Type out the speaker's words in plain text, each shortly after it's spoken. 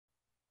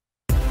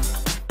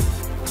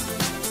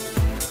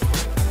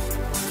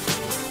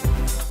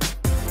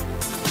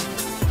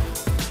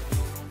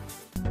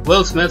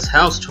Will Smith's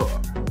house tour.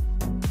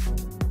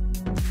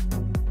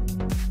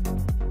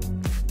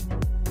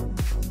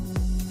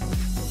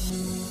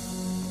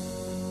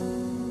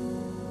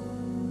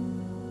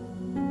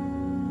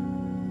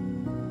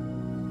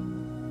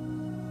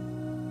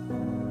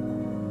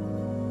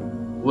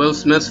 Will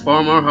Smith's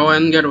former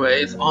Hawaiian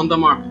Getaway is on the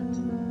market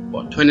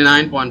for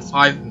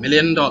 $29.5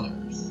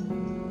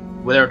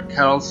 million. Willard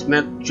Carroll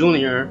Smith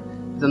Jr.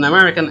 is an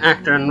American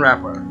actor and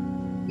rapper.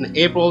 In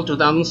April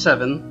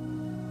 2007,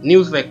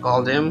 Newsweek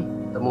called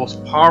him the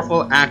most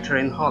powerful actor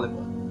in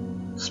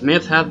Hollywood.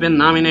 Smith has been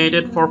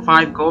nominated for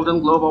 5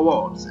 Golden Globe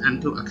Awards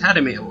and 2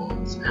 Academy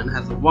Awards and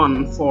has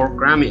won 4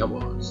 Grammy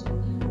Awards.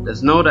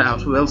 There's no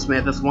doubt Will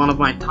Smith is one of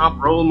my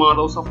top role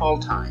models of all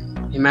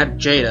time. He met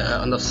Jada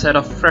on the set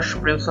of Fresh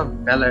Prince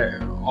of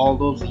Bel-Air all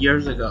those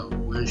years ago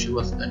when she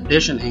was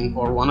auditioning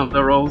for one of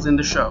the roles in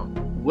the show.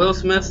 Will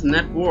Smith's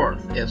net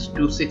worth is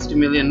 $260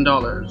 million,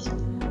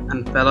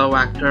 and fellow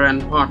actor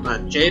and partner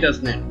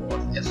Jada's net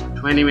worth is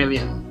 $20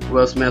 million.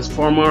 Will Smith's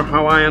former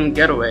Hawaiian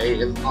Getaway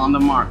is on the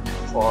market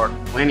for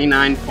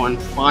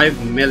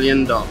 $29.5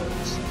 million. The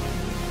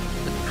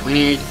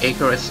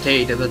 28-acre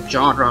estate is a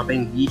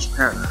jaw-dropping beach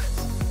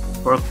paradise.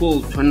 For a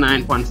cool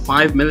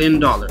 $29.5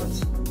 million,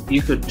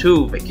 you could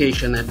too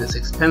vacation at this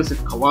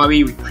expensive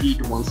Kauai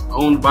retreat once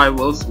owned by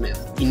Will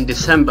Smith. In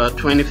December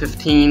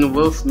 2015,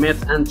 Will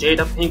Smith and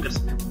Jada Pinkett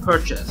Smith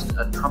purchased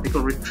a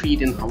tropical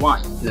retreat in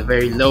Hawaii in a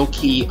very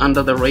low-key,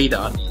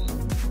 under-the-radar deal.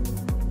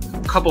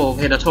 The couple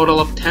paid a total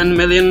of $10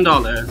 million in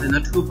a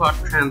 2-part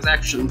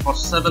transaction for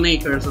 7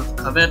 acres of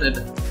coveted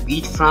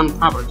beachfront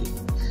property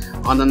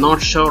on the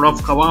north shore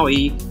of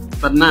Kauai,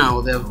 but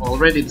now they've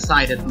already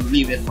decided to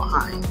leave it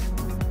behind.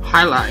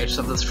 Highlights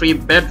of the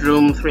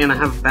 3-bedroom,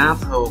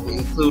 3.5-bath home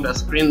include a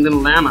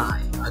screened-in lanai,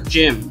 a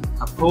gym,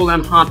 a pool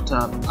and hot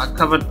tub, a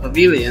covered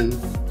pavilion,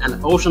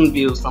 and ocean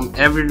views from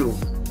every room.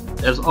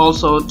 There's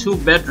also a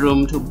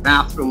 2-bedroom,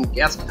 2-bathroom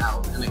guest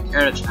house and a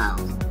carriage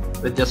house,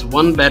 with just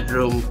 1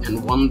 bedroom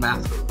and 1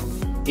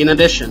 bathroom. In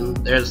addition,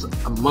 there's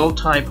a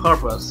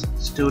multi-purpose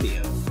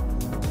studio.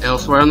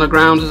 Elsewhere on the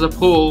grounds is a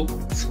pool,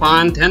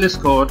 spa and tennis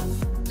court,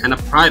 and a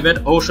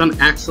private ocean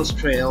access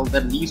trail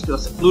that leads to a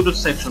secluded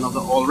section of the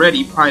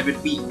already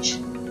private beach.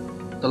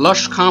 The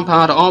lush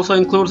compound also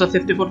includes a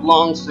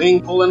 50-foot-long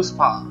swimming pool and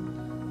spa,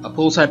 a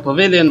poolside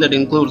pavilion that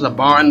includes a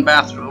bar and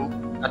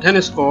bathroom, a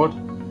tennis court,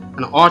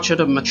 an orchard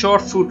of mature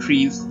fruit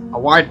trees, a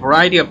wide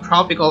variety of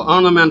tropical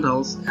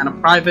ornamentals, and a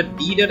private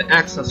deeded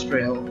access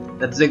trail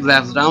that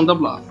zigzags down the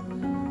bluff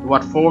to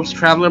what Forbes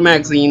Traveler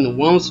magazine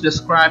once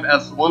described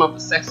as one of the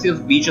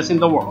sexiest beaches in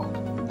the world.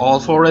 All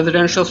 4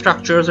 residential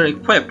structures are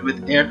equipped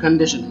with air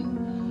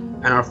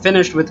conditioning and are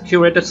finished with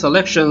curated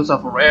selections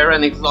of rare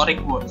and exotic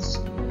woods,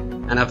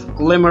 and have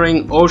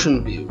glimmering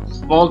ocean views,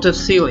 vaulted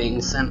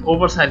ceilings, and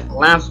oversized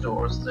glass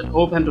doors that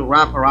open to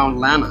wrap-around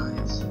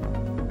lanais.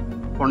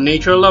 For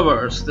nature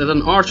lovers, there's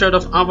an orchard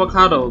of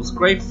avocados,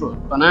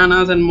 grapefruit,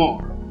 bananas, and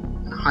more.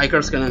 And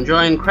hikers can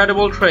enjoy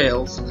incredible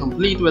trails,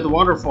 complete with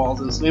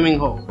waterfalls and swimming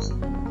holes.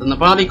 The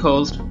Napali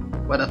coast,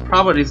 where the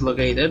property is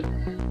located,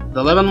 is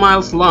 11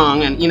 miles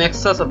long and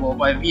inaccessible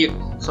by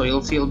vehicle, so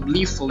you'll feel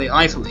blissfully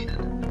isolated.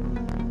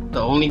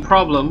 The only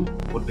problem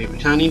would be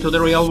returning to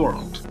the real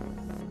world.